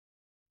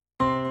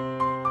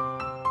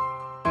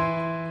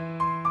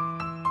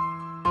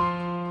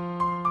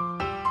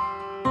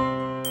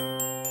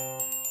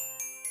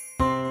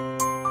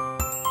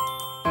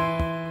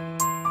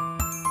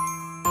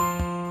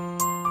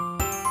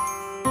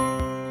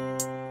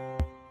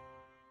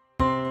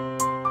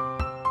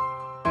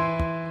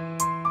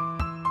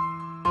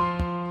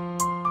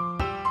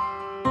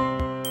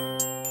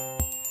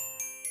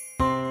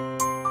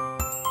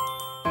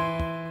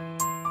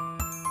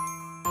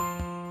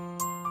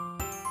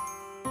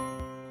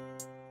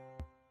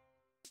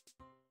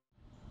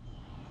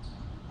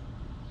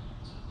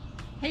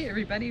Hey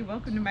everybody,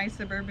 welcome to my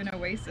Suburban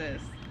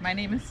Oasis. My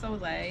name is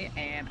Soleil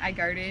and I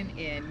garden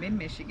in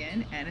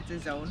mid-Michigan and it's a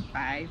zone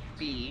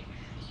 5B.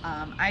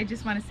 I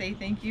just want to say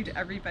thank you to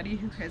everybody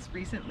who has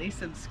recently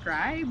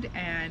subscribed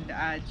and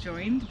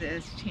joined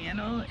this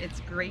channel. It's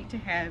great to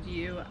have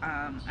you.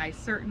 I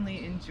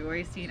certainly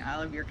enjoy seeing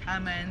all of your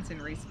comments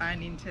and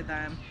responding to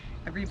them.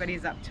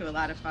 Everybody's up to a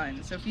lot of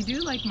fun. So if you do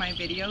like my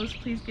videos,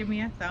 please give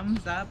me a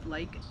thumbs up,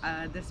 like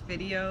this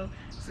video,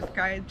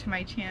 subscribe to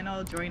my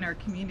channel, join our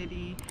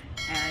community,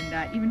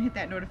 and even hit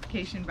that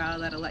notification bell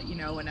that'll let you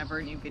know whenever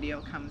a new video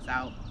comes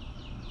out.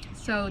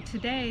 So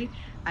today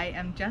I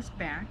am just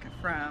back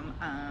from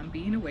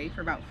being away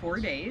for about 4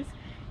 days,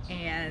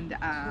 and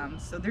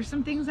so there's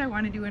some things I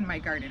want to do in my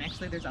garden.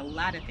 Actually, there's a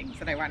lot of things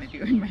that I want to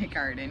do in my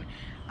garden,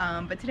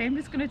 but today I'm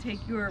just going to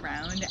take you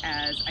around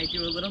as I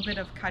do a little bit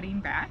of cutting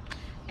back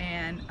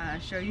and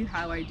show you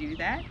how I do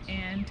that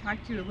and talk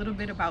to you a little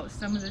bit about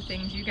some of the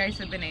things you guys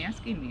have been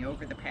asking me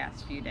over the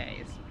past few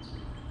days.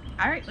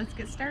 Alright, let's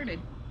get started.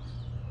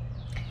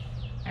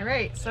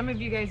 Alright, some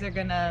of you guys are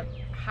gonna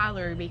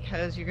holler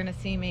because you're gonna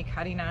see me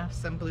cutting off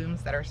some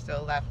blooms that are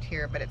still left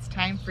here, but it's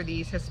time for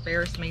these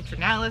hesperis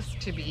matronalis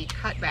to be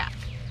cut back.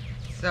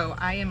 So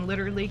I am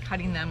literally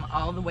cutting them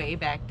all the way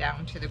back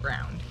down to the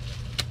ground.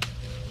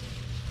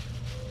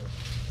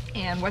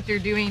 And what they're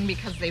doing,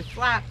 because they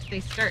flopped, they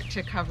start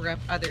to cover up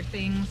other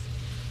things,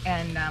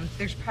 and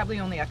there's probably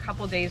only a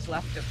couple days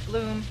left of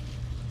bloom.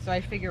 So I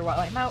figure while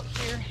I'm out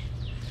here,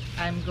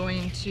 I'm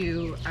going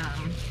to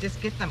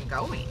just get them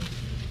going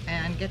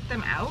and get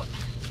them out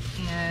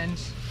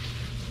and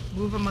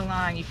move them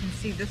along. You can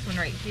see this one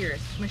right here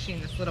is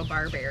smushing this little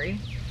barberry,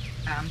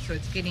 so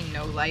it's getting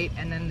no light.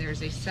 And then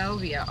there's a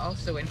salvia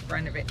also in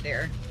front of it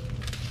there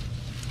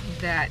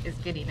that is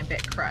getting a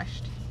bit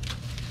crushed.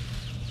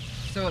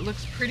 So it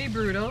looks pretty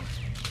brutal,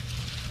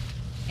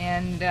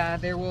 and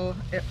there will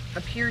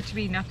appear to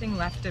be nothing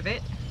left of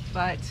it,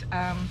 but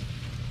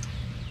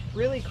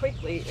really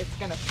quickly it's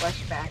going to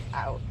flush back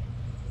out.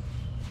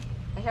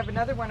 I have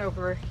another one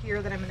over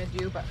here that I'm going to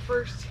do, but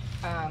first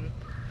I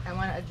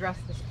want to address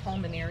this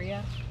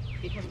pulmonaria,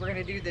 because we're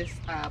going to do this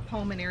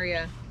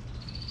pulmonaria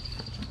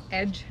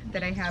edge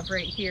that I have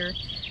right here.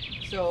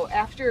 So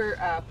after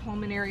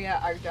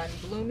pulmonaria are done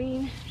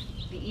blooming,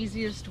 the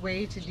easiest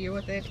way to deal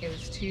with it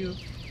is to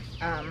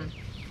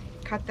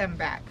cut them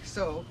back.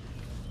 So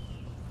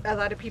a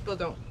lot of people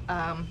don't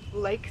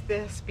like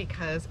this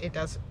because it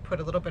does put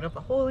a little bit of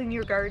a hole in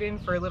your garden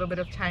for a little bit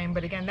of time,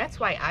 but again, that's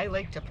why I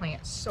like to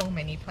plant so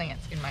many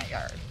plants in my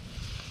yard.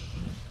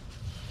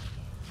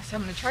 So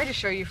I'm going to try to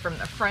show you from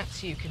the front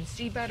so you can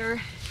see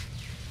better,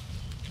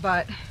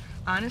 but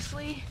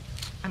honestly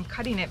I'm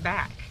cutting it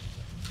back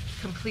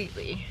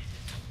completely.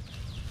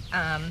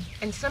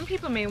 And some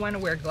people may want to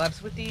wear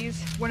gloves with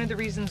these. One of the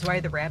reasons why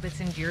the rabbits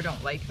and deer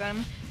don't like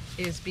them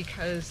is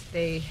because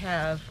they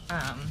have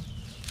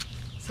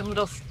some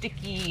little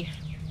sticky,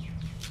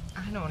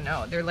 I don't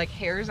know, they're like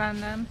hairs on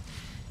them,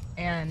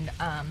 and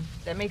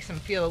that makes them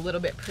feel a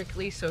little bit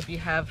prickly. So if you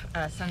have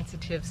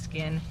sensitive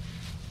skin,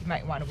 you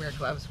might want to wear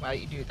gloves while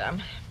you do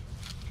them.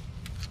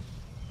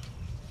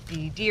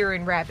 The deer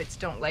and rabbits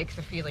don't like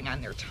the feeling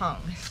on their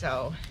tongue,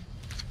 so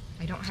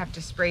I don't have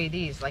to spray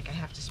these like I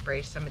have to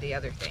spray some of the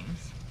other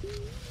things.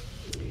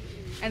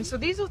 And so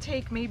these will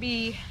take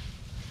maybe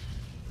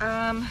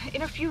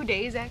in a few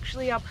days.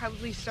 Actually, I'll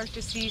probably start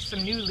to see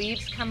some new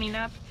leaves coming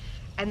up,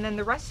 and then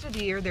the rest of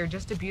the year they're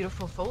just a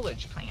beautiful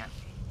foliage plant.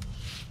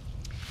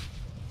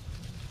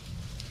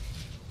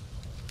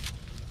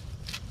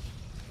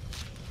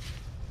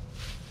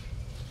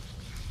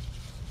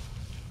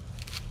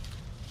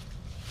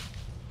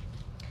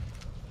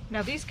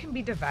 Now these can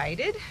be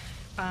divided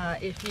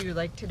if you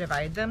like to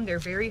divide them. They're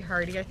very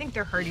hardy. I think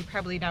they're hardy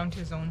probably down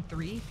to zone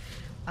 3.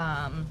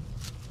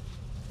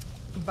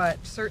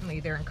 But certainly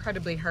they're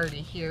incredibly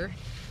hardy here.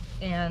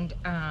 And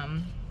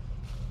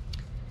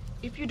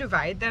if you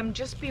divide them,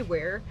 just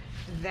beware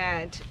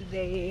that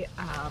they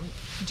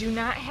do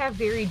not have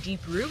very deep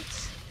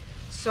roots.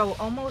 So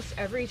almost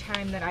every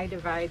time that I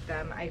divide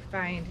them, I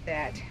find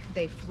that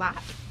they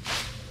flop.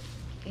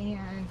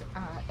 And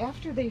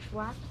after they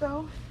flop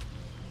though,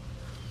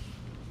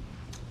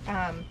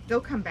 they'll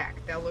come back.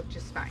 They'll look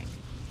just fine.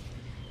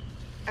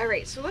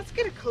 Alright, so let's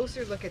get a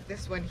closer look at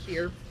this one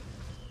here.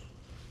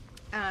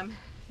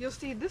 You'll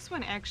see this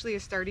one actually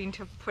is starting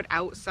to put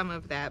out some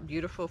of that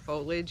beautiful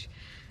foliage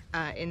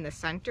in the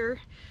center.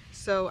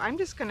 So I'm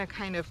just going to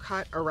kind of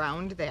cut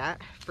around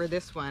that for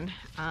this one.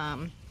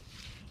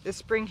 This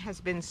spring has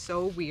been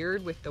so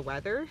weird with the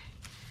weather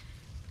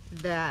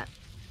that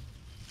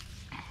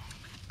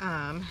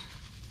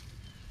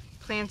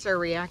plants are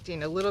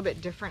reacting a little bit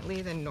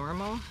differently than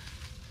normal.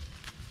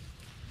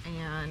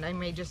 And I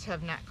may just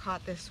have not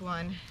caught this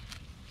one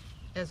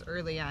as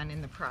early on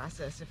in the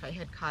process. If I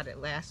had caught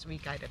it last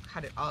week, I'd have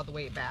cut it all the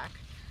way back.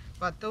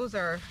 But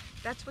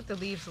that's what the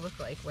leaves look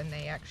like when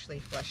they actually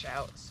flush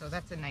out. So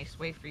that's a nice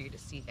way for you to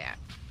see that.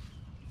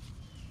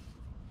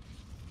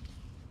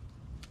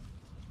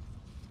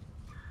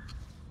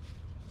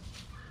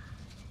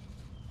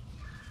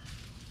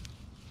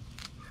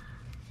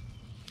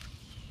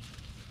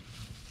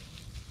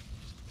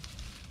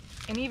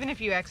 And even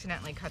if you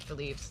accidentally cut the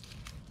leaves,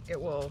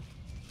 it will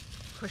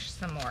push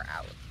some more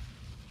out.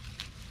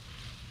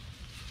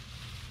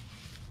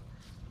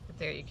 But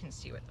there you can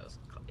see what those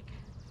look like.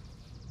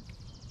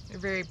 They're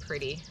very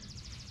pretty.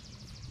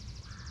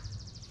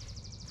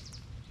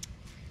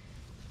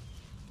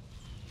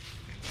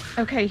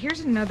 Okay, here's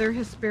another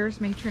hesperis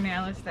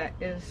matronalis that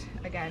is,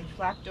 again,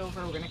 flapped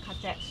over. We're going to cut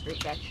that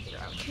straight back to the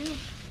ground too.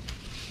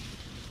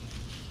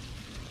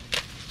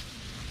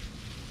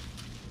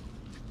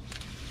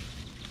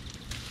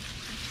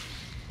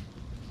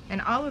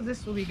 And all of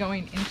this will be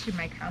going into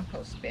my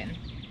compost bin.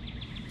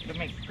 It'll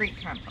make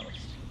great compost.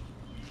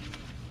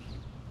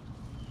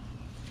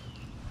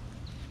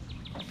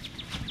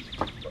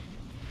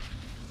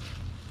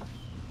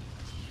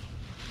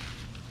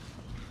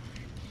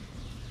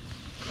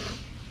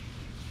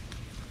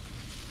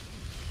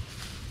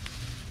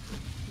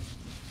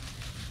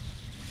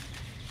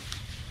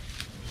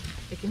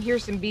 I can hear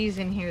some bees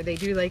in here. They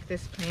do like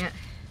this plant.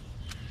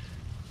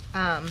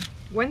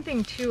 One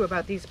thing too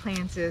about these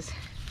plants is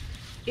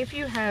if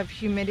you have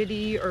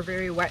humidity or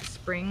very wet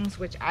springs,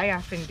 which I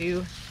often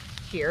do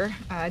here,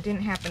 it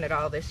didn't happen at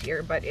all this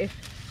year, but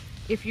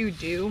if you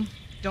do,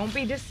 don't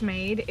be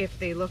dismayed if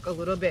they look a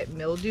little bit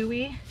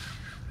mildewy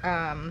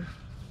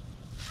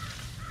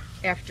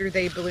after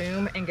they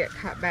bloom and get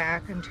cut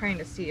back. I'm trying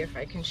to see if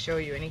I can show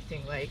you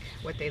anything like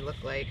what they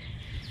look like.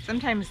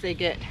 Sometimes they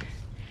get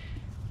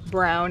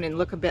brown and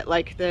look a bit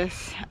like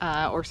this,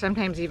 or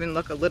sometimes even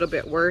look a little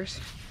bit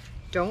worse.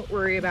 Don't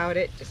worry about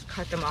it, just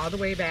cut them all the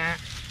way back.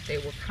 They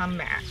will come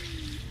back.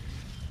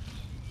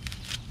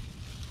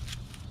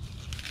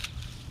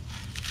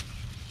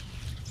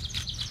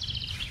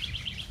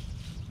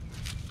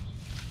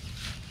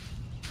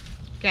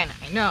 Again,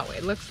 I know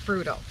it looks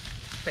brutal,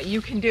 but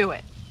you can do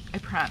it, I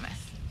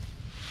promise.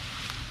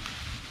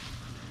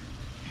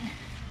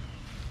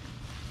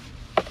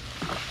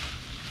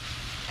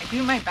 I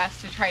do my best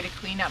to try to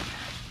clean up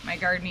my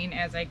gardening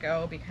as I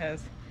go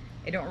because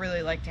I don't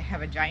really like to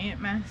have a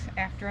giant mess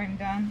after I'm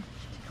done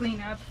to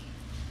clean up.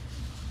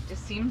 It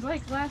just seems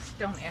like less.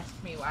 Don't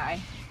ask me why.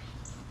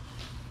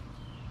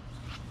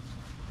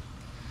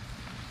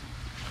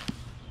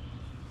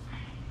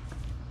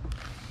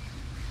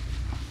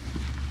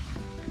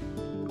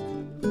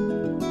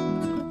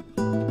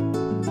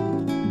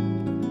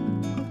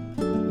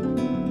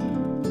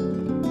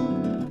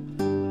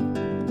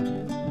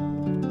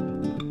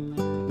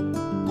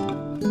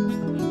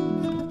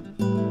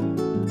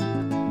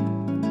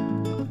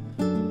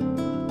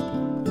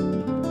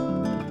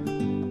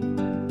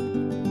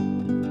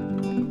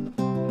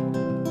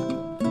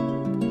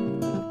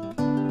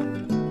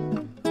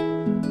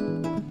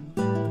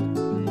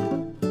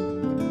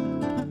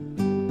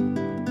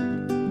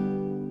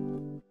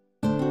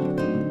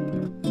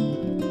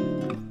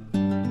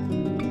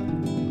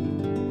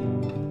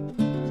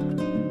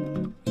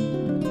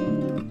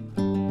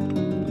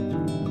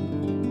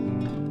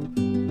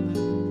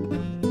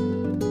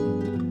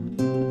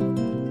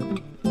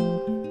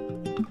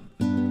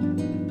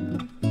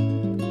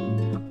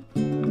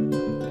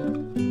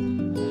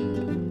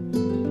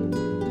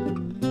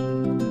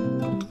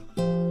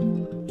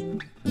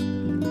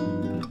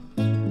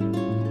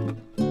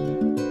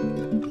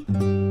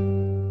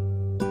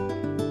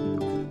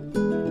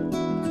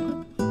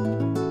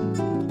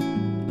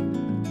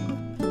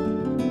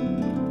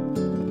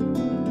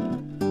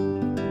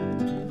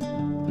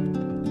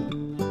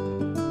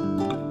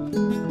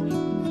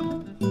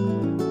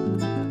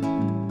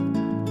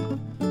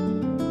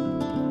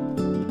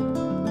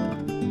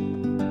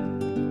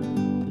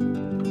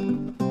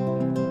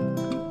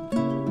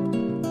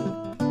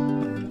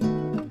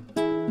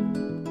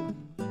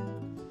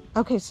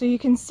 Okay, so you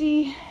can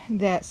see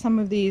that some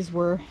of these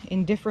were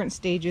in different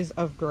stages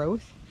of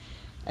growth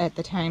at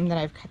the time that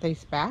I've cut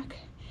these back.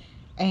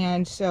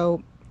 And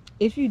so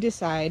if you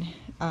decide,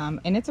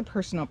 and it's a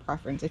personal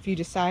preference, if you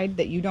decide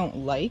that you don't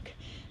like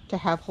to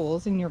have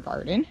holes in your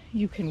garden,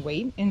 you can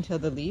wait until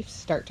the leaves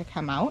start to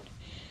come out,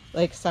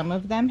 like some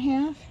of them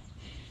have.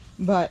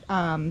 But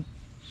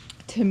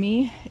to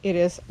me, it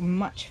is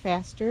much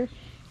faster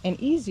and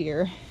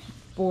easier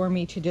for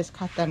me to just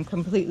cut them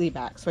completely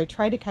back. So I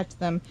try to catch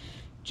them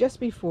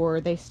just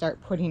before they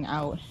start putting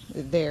out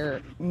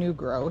their new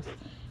growth,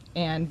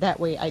 and that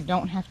way I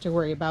don't have to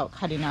worry about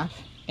cutting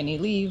off any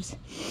leaves,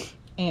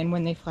 and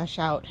when they flush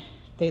out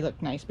they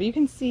look nice. But you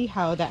can see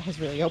how that has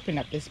really opened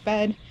up this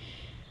bed,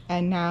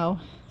 and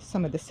now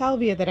some of the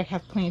salvia that I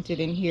have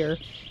planted in here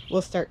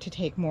will start to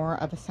take more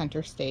of a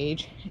center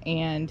stage,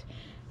 and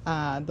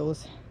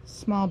those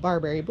small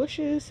barberry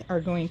bushes are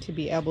going to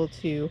be able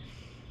to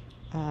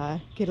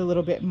get a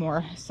little bit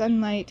more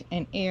sunlight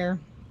and air,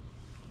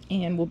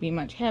 and will be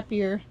much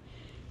happier.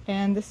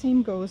 And the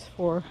same goes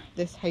for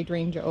this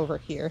hydrangea over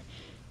here.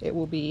 It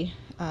will be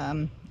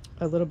a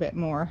little bit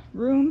more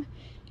room,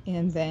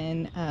 and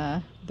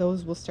then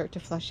those will start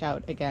to flush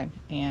out again,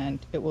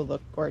 and it will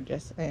look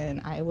gorgeous. And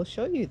I will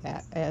show you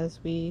that as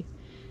we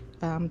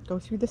go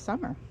through the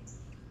summer.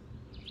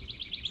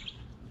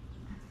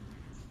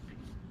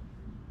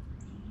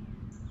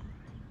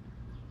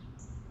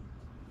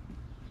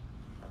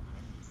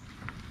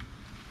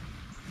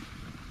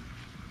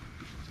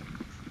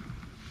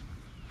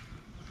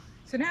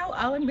 So now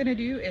all I'm going to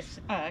do is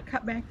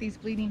cut back these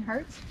bleeding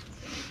hearts.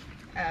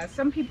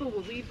 Some people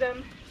will leave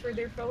them for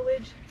their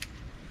foliage,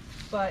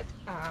 but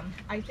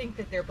I think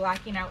that they're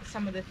blocking out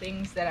some of the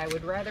things that I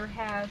would rather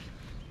have,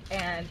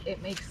 and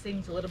it makes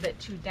things a little bit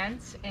too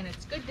dense, and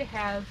it's good to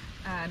have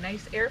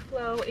nice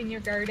airflow in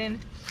your garden.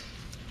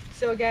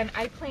 So again,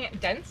 I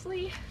plant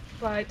densely,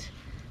 but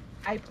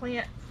I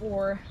plant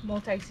for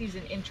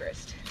multi-season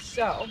interest.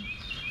 So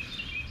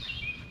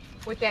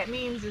what that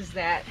means is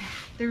that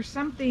there's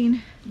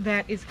something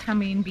that is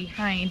coming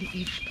behind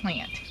each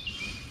plant.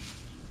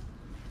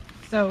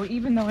 So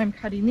even though I'm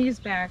cutting these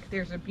back,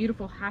 there's a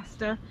beautiful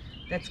hosta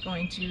that's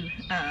going to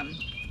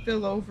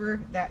fill over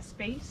that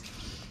space.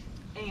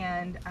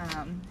 And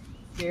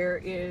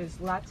there is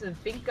lots of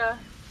vinca,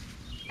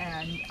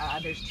 and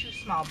there's 2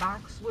 small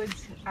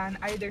boxwoods on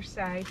either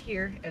side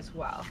here as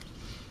well.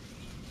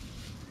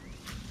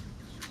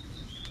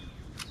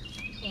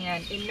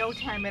 And in no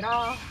time at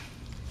all,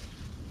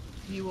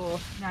 you will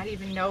not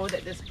even know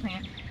that this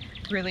plant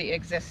really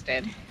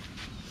existed.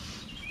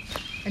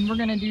 And we're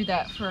going to do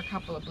that for a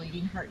couple of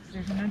bleeding hearts.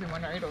 There's another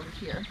one right over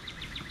here.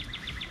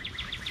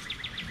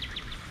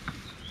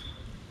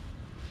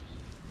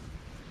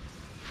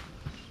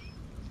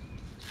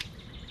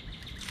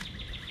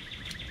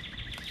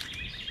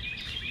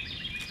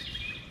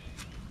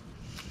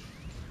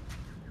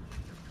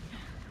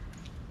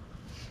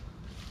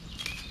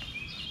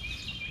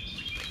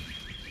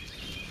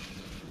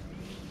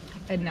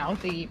 And now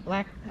the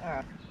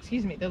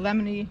the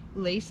lemony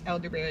lace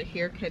elderberry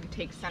here can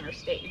take center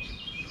stage.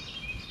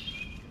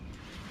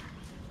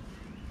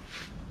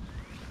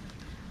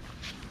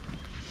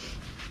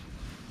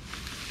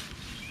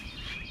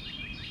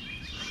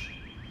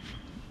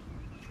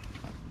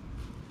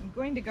 I'm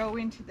going to go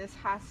into this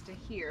hosta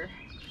here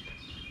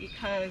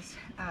because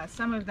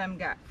some of them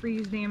got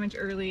freeze damage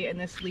early, and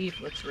this leaf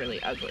looks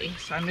really ugly.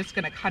 So I'm just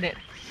going to cut it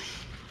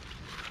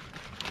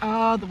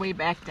all the way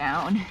back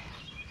down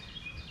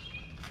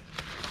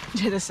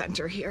to the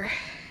center here.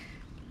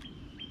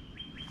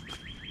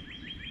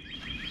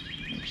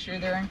 Make sure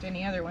there aren't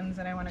any other ones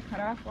that I want to cut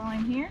off while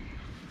I'm here.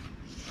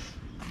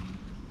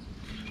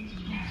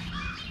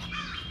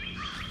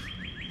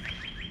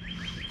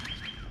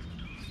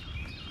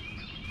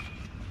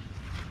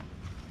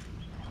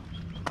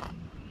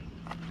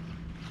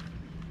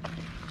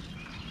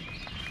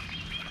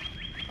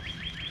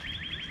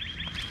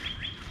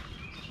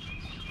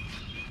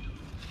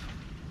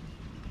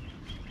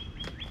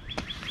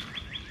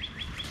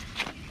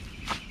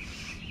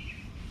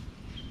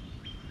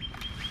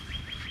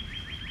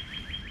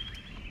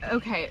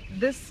 Okay,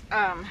 this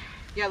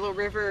yellow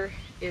river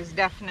is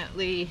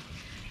definitely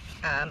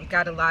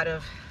got a lot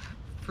of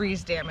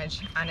freeze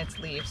damage on its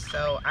leaves,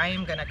 so I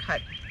am going to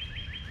cut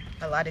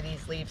a lot of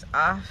these leaves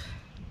off.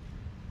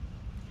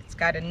 It's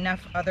got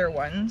enough other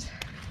ones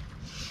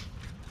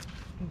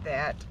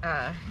that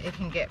it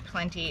can get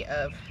plenty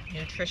of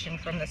nutrition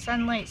from the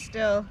sunlight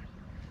still.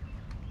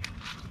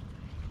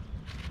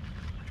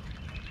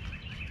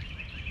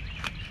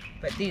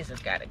 But these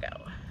have got to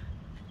go.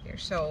 They're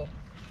so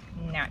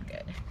not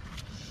good.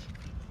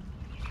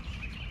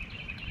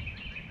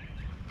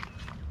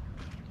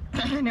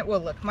 And it will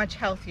look much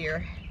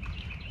healthier.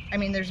 I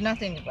mean, there's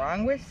nothing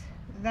wrong with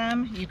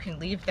them. You can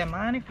leave them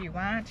on if you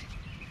want,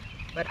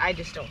 but I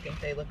just don't think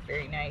they look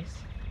very nice.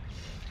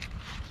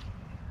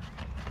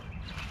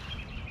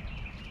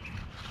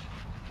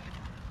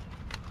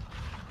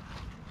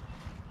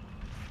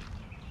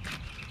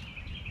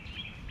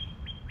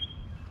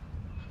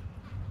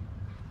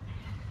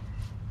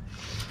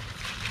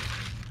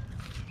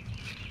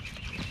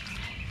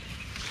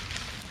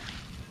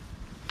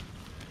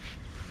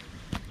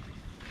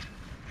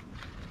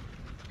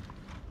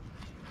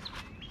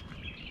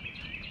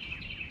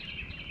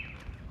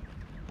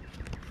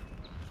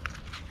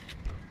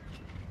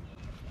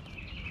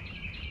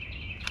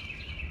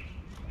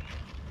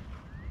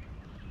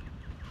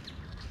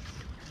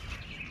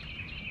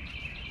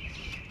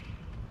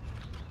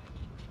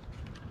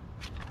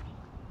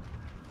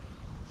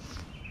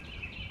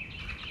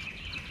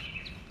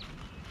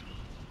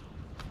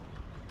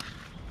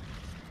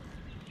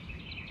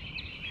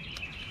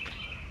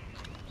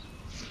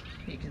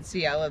 You can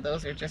see all of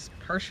those are just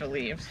partial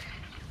leaves.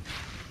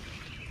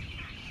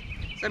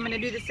 So I'm going to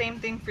do the same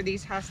thing for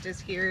these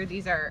hostas here.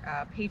 These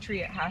are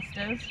Patriot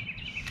hostas.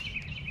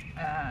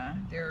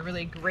 They're a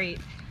really great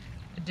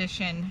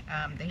addition.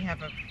 They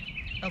have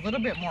a little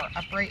bit more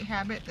upright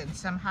habit than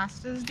some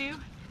hostas do.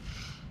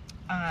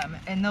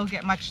 And they'll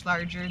get much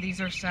larger.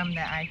 These are some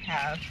that I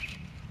have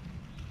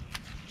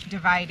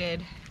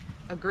divided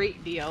a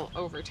great deal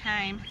over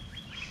time.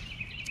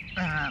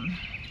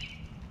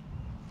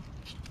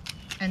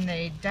 And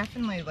they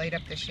definitely light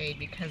up the shade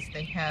because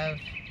they have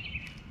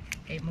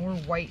a more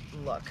white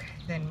look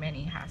than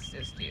many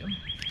hostas do.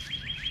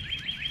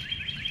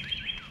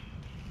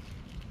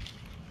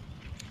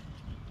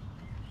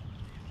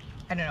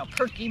 I don't know,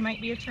 perky might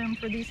be a term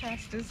for these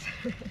hostas.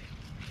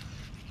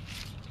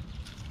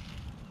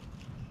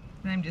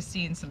 And I'm just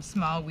seeing some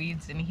small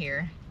weeds in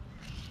here.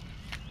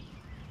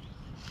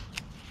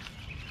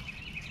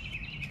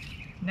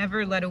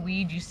 Never let a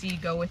weed you see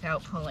go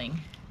without pulling.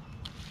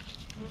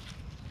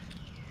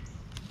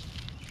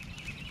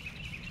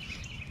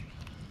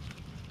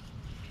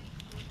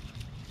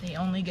 They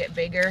only get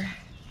bigger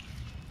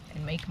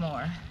and make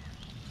more.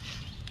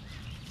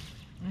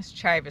 This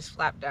chive is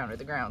flapped down to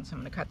the ground, so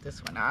I'm going to cut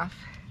this one off.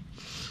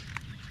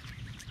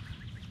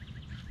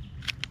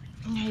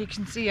 Now you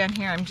can see on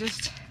here I'm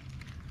just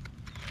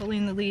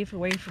pulling the leaf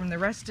away from the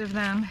rest of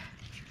them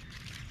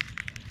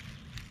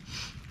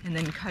and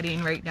then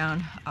cutting right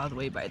down all the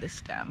way by the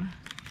stem.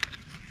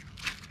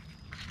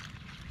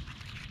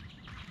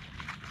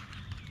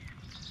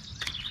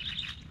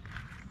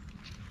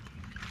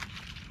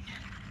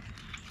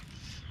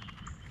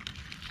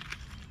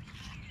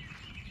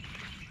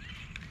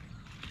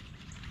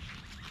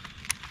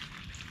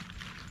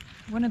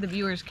 One of the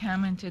viewers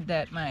commented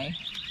that my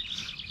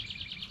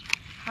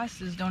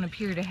hostas don't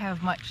appear to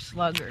have much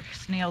slug or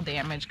snail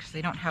damage because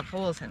they don't have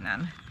holes in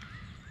them.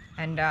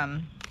 And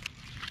I'm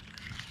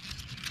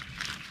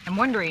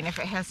wondering if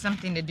it has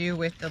something to do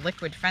with the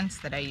liquid fence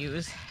that I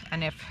use,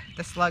 and if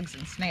the slugs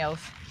and snails,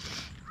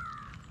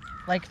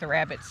 like the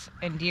rabbits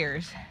and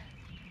deers,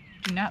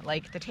 do not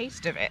like the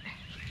taste of it.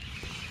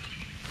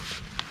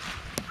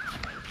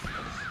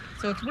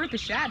 So it's worth a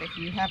shot if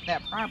you have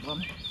that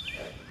problem.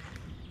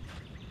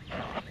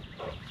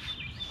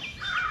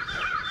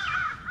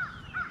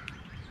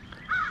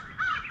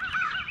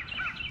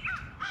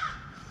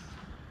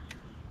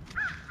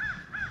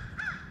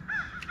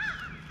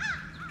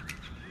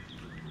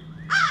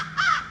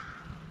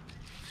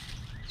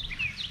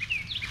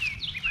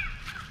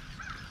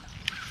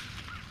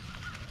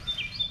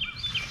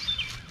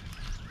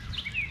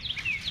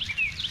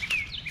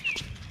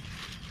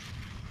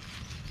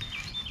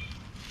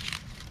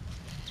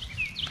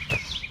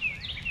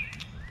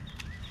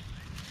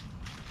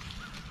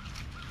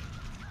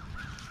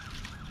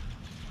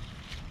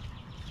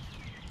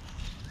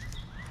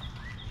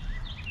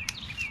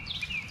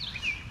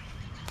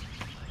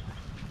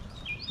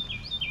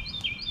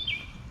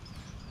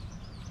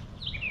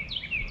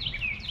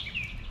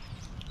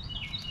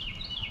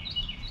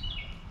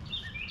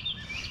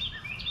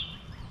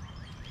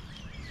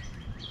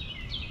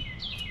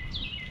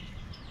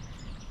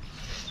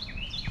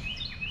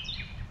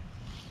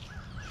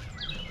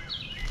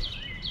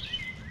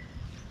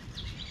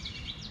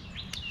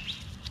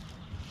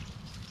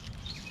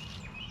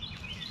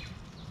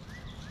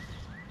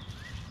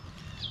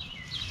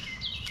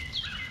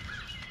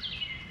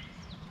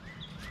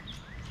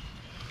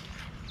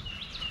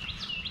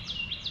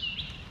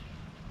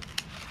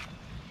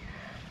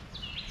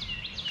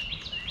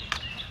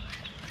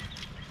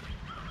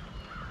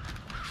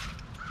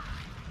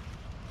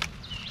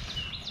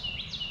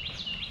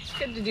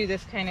 Good to do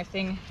this kind of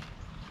thing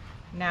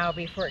now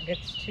before it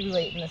gets too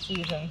late in the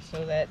season,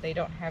 so that they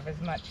don't have as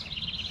much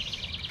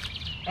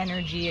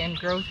energy and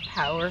growth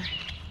power.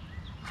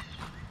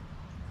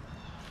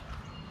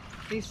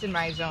 At least in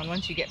my zone,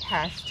 once you get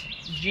past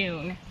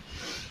June,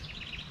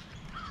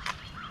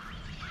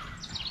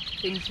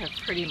 things have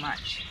pretty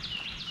much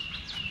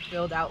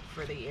filled out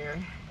for the year.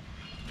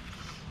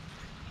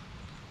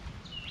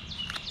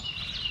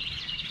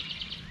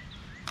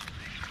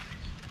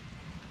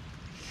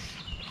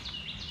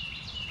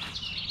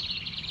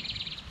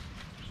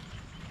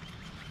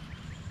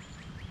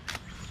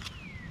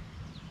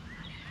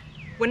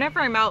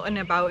 Whenever I'm out and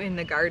about in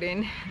the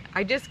garden,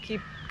 I just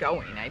keep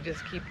going. I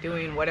just keep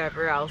doing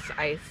whatever else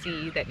I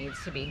see that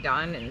needs to be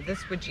done. And this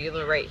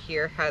Weigela right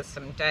here has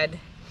some dead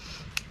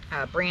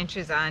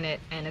branches on it,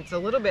 and it's a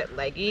little bit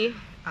leggy.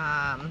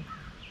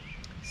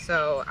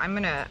 So I'm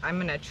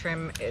gonna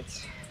trim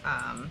its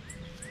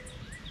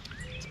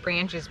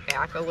branches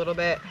back a little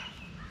bit,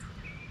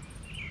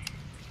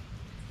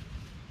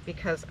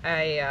 because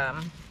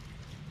I'd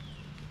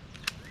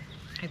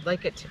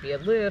like it to be a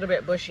little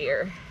bit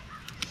bushier.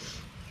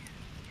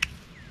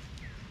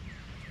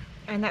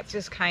 And that's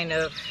just kind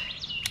of,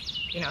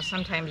 you know,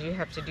 sometimes you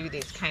have to do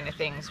these kind of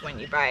things when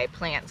you buy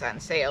plants on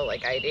sale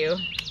like I do.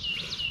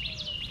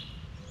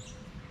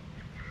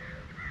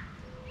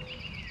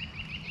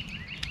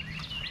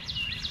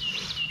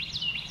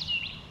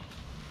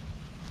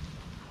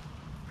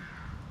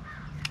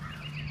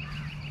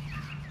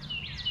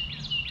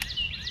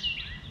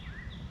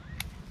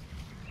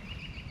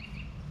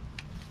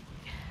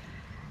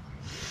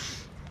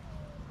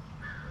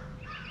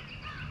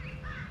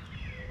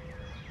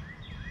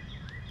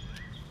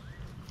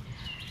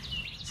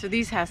 So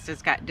these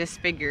hostas got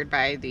disfigured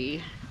by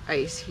the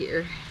ice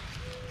here.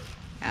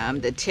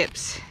 The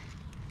tips,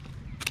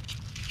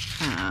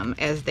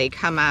 as they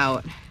come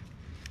out,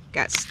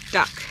 got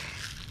stuck.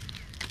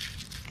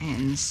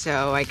 And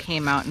so I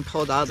came out and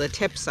pulled all the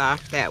tips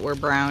off that were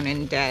brown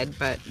and dead,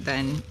 but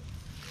then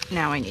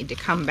now I need to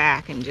come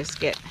back and just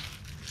get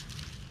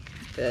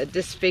the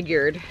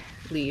disfigured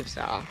leaves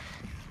off.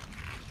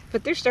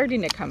 But they're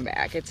starting to come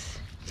back.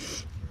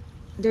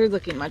 They're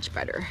looking much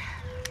better.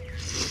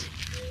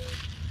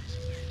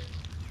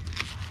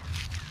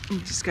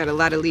 Just got a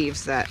lot of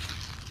leaves that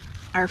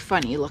are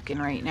funny looking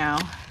right now.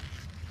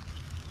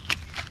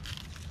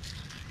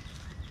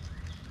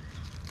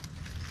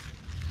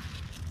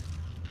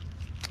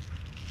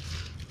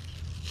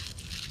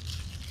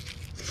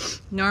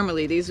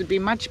 Normally these would be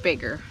much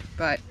bigger,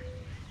 but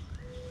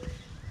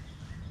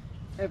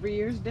every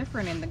year is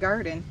different in the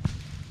garden.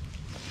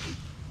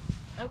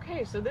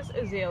 Okay, so this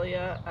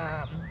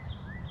azalea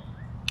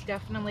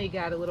definitely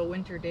got a little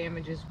winter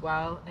damage as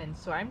well, and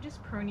so I'm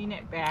just pruning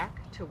it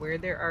back to where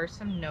there are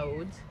some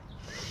nodes.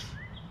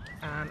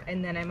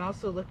 And then I'm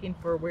also looking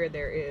for where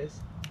there is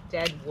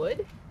dead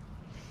wood.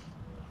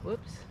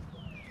 Whoops.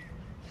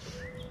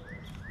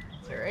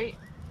 It's alright.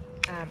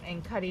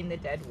 And cutting the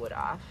dead wood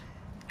off.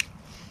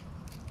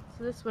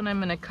 So this one I'm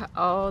going to cut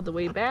all the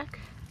way back.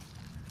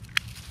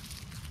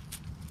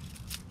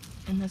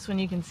 And this one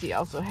you can see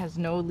also has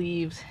no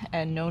leaves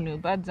and no new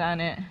buds on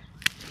it.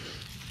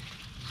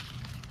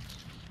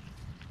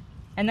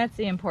 And that's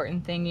the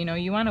important thing, you know,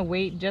 you want to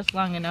wait just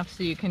long enough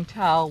so you can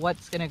tell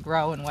what's going to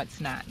grow and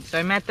what's not. So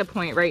I'm at the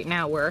point right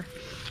now where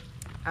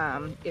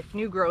if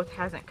new growth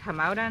hasn't come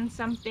out on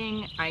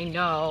something, I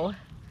know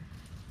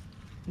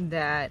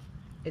that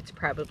it's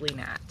probably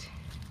not.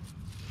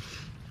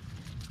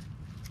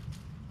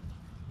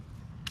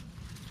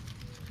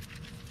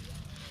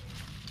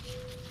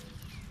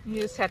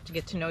 You just have to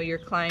get to know your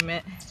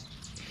climate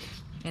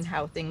and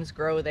how things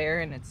grow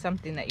there, and it's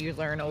something that you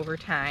learn over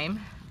time.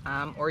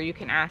 Or you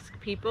can ask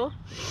people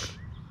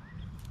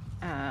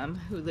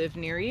who live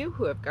near you,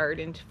 who have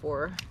gardened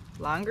for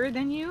longer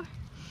than you.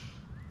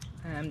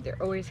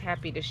 They're always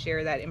happy to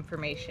share that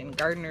information.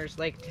 Gardeners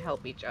like to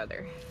help each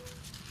other.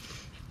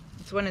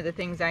 It's one of the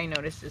things I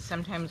notice is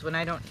sometimes when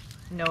I don't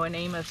know a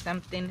name of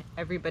something,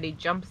 everybody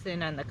jumps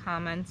in on the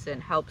comments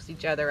and helps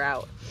each other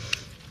out.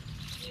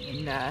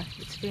 And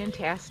it's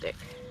fantastic.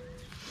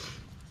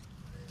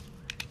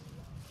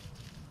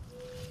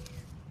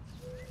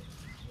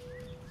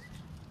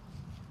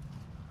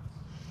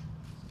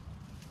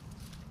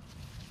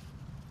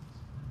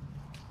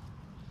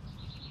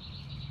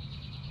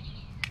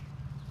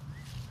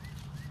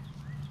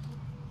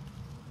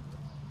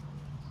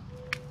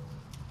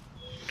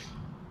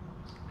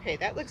 Okay,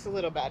 that looks a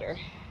little better.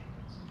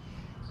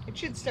 It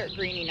should start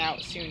greening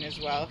out soon as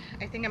well.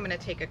 I think I'm going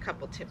to take a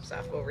couple tips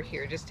off over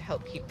here just to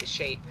help keep the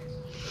shape.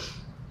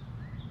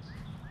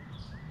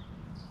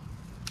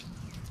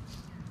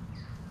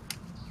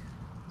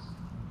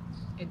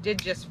 It did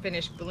just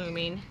finish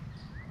blooming,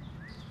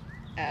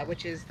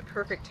 which is the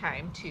perfect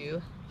time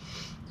to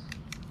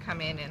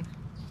come in and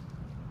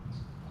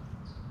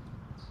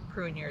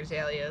prune your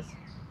azaleas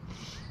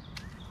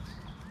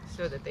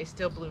so that they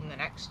still bloom the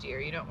next year.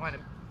 You don't want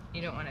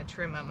to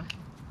trim them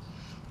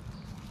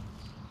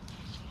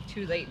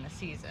too late in the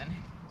season,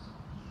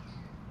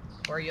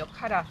 or you'll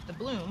cut off the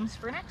blooms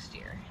for next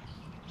year,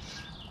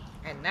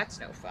 and that's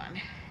no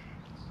fun.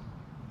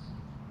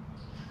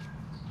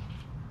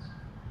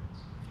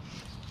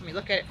 Let me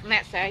look at it from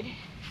that side.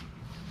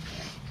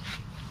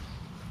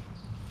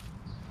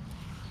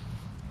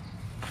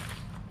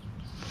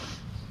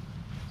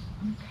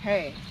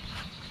 Okay,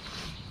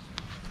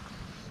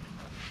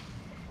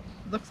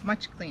 looks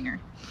much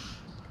cleaner.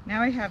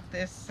 Now I have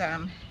this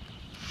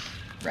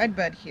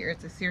redbud here.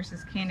 It's a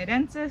Hesperis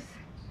canadensis,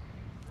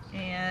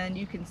 and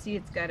you can see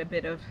it's got a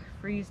bit of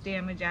freeze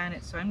damage on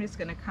it, so I'm just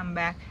going to come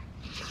back.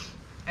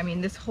 I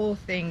mean, this whole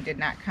thing did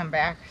not come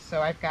back,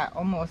 so I've got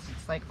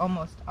it's like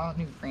almost all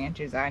new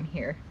branches on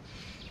here.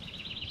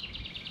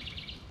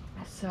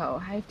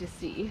 So I have to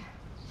see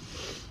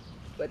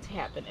what's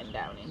happening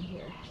down in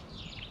here.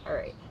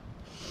 Alright,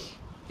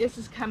 this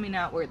is coming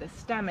out where the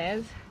stem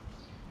is,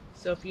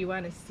 so if you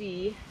want to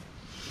see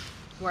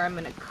where I'm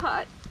going to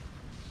cut,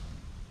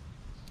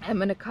 I'm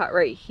going to cut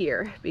right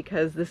here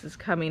because this is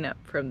coming up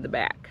from the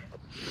back.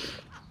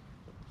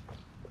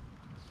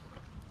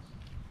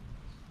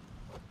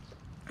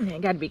 And I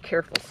got to be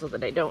careful so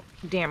that I don't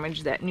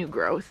damage that new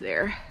growth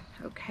there.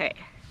 Okay.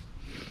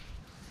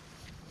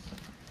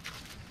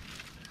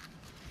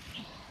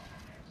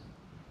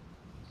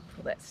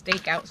 Pull that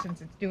stake out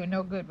since it's doing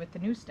no good with the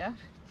new stuff.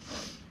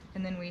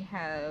 And then we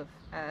have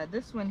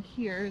this one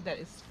here that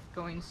is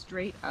going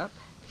straight up.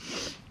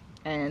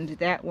 And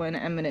that one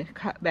I'm going to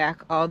cut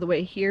back all the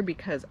way here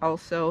because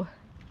also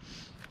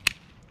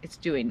it's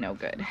doing no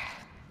good.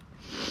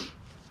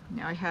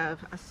 Now I have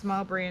a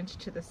small branch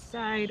to the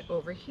side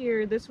over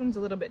here. This one's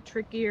a little bit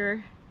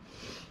trickier.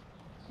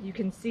 You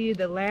can see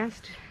the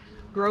last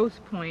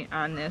growth point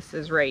on this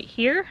is right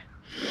here.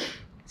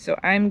 So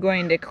I'm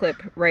going to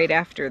clip right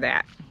after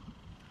that.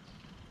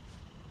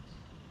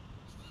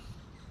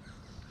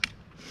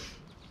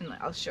 And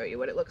I'll show you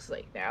what it looks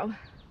like now.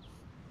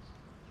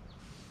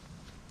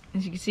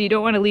 As you can see, you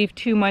don't want to leave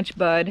too much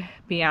bud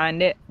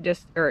beyond it,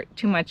 or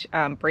too much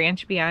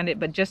branch beyond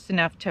it, but just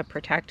enough to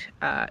protect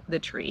the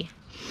tree.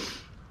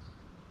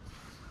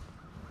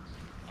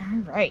 All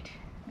right,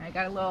 I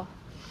got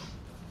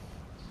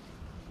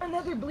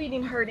another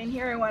bleeding heart in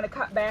here I want to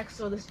cut back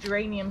so this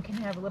geranium can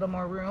have a little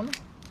more room.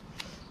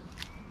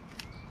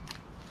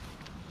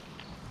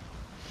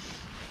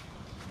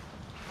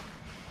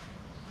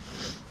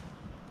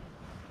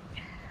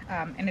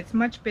 And it's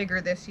much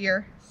bigger this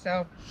year,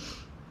 so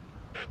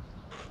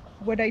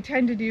what I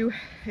tend to do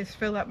is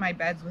fill up my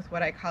beds with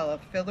what I call a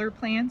filler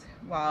plant,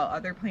 while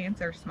other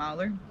plants are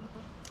smaller.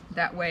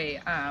 That way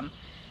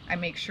I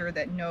make sure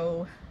that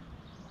no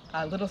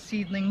little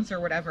seedlings or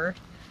whatever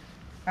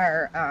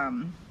are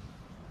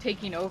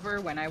taking over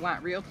when I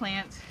want real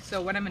plants.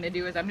 So what I'm going to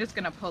do is I'm just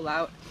going to pull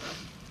out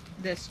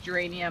this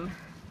geranium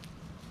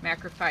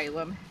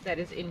macrophyllum that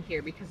is in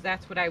here, because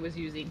that's what I was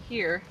using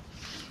here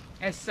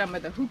as some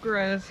of the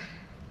heucheras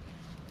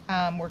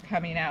were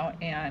coming out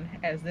and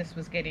as this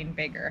was getting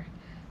bigger.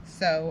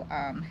 So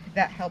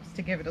that helps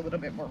to give it a little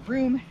bit more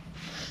room,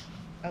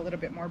 a little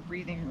bit more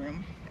breathing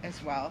room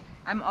as well.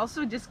 I'm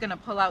also just going to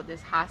pull out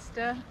this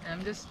hosta.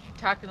 I'm just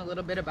talking a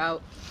little bit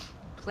about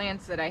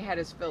plants that I had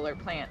as filler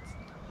plants,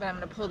 but I'm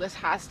going to pull this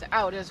hosta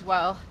out as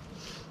well.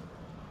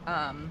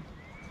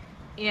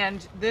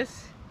 And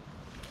this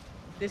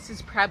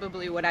is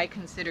probably what I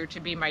consider to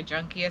be my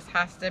junkiest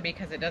hosta,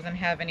 because it doesn't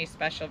have any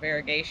special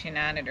variegation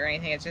on it or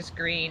anything. It's just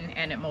green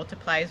and it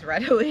multiplies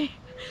readily.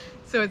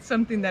 So it's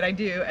something that I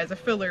do as a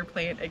filler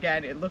plant.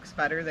 Again, it looks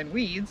better than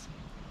weeds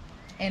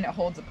and it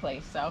holds a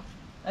place. So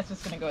that's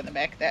just going to go in the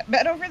back of that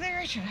bed over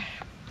there.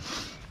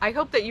 I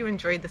hope that you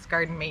enjoyed this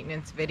garden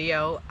maintenance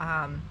video.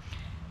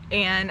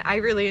 And I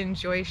really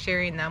enjoy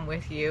sharing them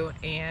with you,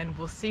 and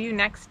we'll see you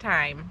next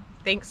time.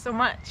 Thanks so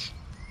much.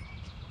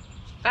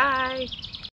 Bye.